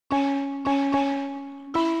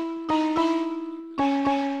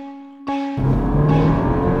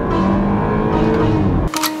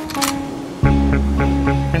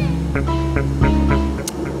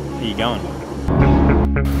going.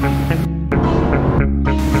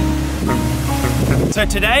 So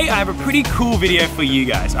today I have a pretty cool video for you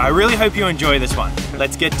guys. I really hope you enjoy this one.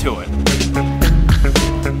 Let's get to it.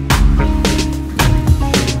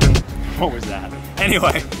 What was that?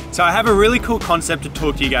 Anyway, so I have a really cool concept to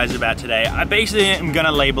talk to you guys about today. I basically am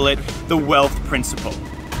gonna label it the wealth principle.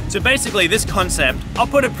 So basically this concept, I'll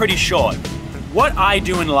put it pretty short. What I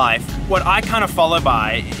do in life, what I kind of follow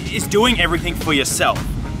by, is doing everything for yourself.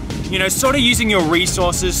 You know, sort of using your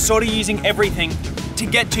resources, sort of using everything to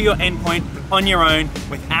get to your endpoint on your own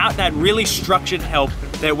without that really structured help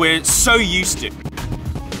that we're so used to.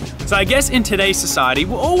 So I guess in today's society,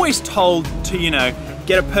 we're always told to, you know,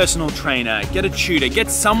 get a personal trainer, get a tutor, get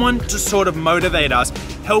someone to sort of motivate us,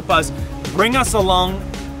 help us, bring us along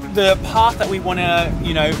the path that we want to,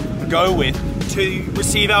 you know, go with to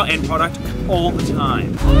receive our end product all the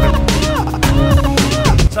time.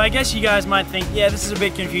 So I guess you guys might think, yeah, this is a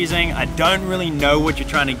bit confusing. I don't really know what you're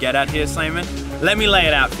trying to get at here, Slaiman. Let me lay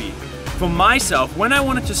it out for you. For myself, when I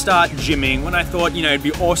wanted to start gymming, when I thought, you know, it'd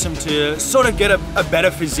be awesome to sort of get a better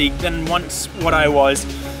physique than once what I was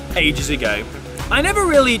ages ago, I never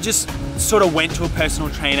really just sort of went to a personal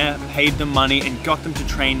trainer, paid them money, and got them to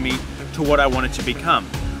train me to what I wanted to become.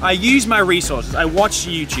 I used my resources, I watched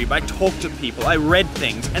YouTube, I talked to people, I read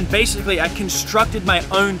things, and basically I constructed my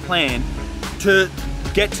own plan to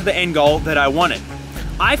get to the end goal that I wanted.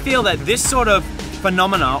 I feel that this sort of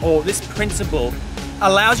phenomena, or this principle,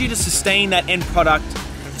 allows you to sustain that end product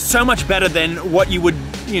so much better than what you would,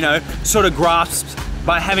 you know, sort of grasp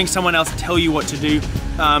by having someone else tell you what to do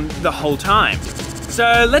the whole time.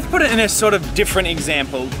 So let's put it in a sort of different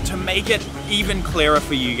example to make it even clearer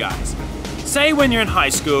for you guys. Say when you're in high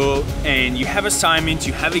school and you have assignments,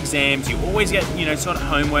 you have exams, you always get, you know, sort of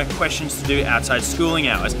homework questions to do outside schooling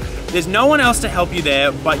hours. There's no one else to help you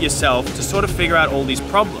there but yourself to sort of figure out all these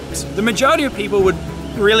problems. The majority of people would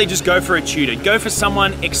really just go for a tutor, go for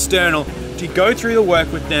someone external to go through the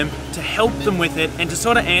work with them, to help them with it, and to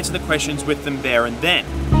sort of answer the questions with them there and then.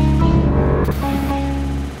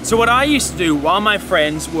 So what I used to do while my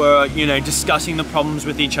friends were, you know, discussing the problems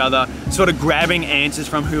with each other, sort of grabbing answers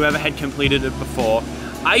from whoever had completed it before,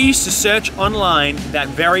 I used to search online that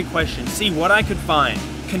very question, see what I could find,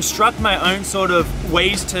 construct my own sort of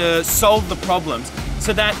ways to solve the problems,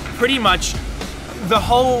 so that pretty much the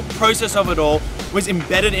whole process of it all was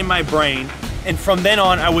embedded in my brain, and from then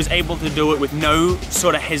on I was able to do it with no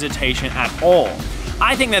sort of hesitation at all.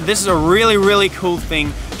 I think that this is a really, really cool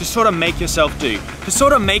thing to sort of make yourself do, to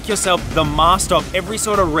sort of make yourself the master of every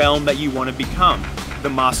sort of realm that you want to become the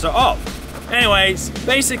master of. Anyways,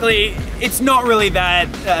 basically, it's not really that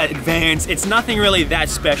advanced, it's nothing really that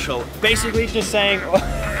special. Basically, it's just saying,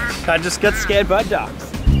 oh, I just got scared by ducks.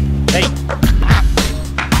 Hey.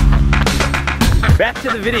 Back to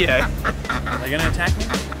the video. Are they gonna attack me?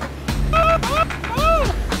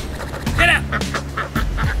 Get out!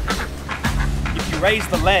 If you raise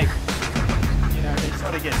the leg, you know, they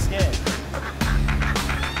sort of get scared.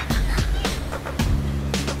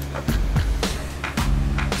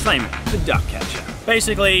 Slaiman, the duck catcher.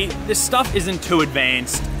 Basically, this stuff isn't too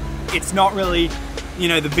advanced. It's not really, you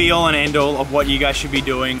know, the be-all and end-all of what you guys should be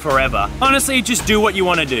doing forever. Honestly, just do what you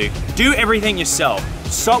want to do. Do everything yourself.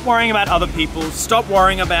 Stop worrying about other people. Stop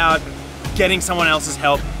worrying about getting someone else's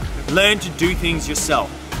help. Learn to do things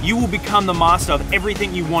yourself. You will become the master of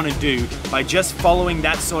everything you want to do by just following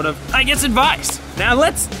that sort of, I guess, advice. Now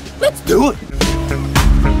let's do it.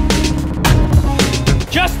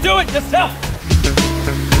 Just do it yourself.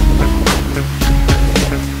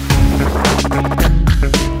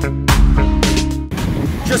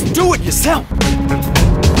 Just do it yourself.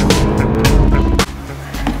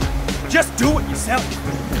 Just do it yourself.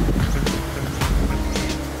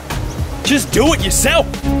 Just do it yourself.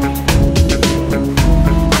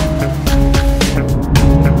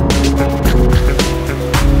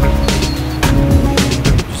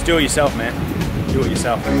 Just do it yourself, man. Do it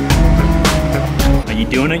yourself. Are you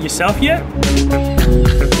doing it yourself yet?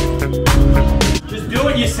 Just do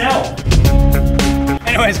it yourself.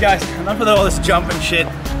 Anyways, guys, enough of all this jumping shit.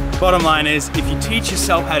 Bottom line is, if you teach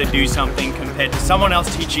yourself how to do something compared to someone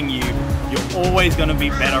else teaching you, you're always gonna be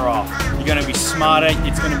better off. You're gonna be smarter,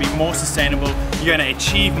 it's gonna be more sustainable, you're gonna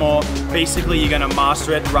achieve more. Basically, you're gonna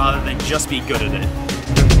master it rather than just be good at it.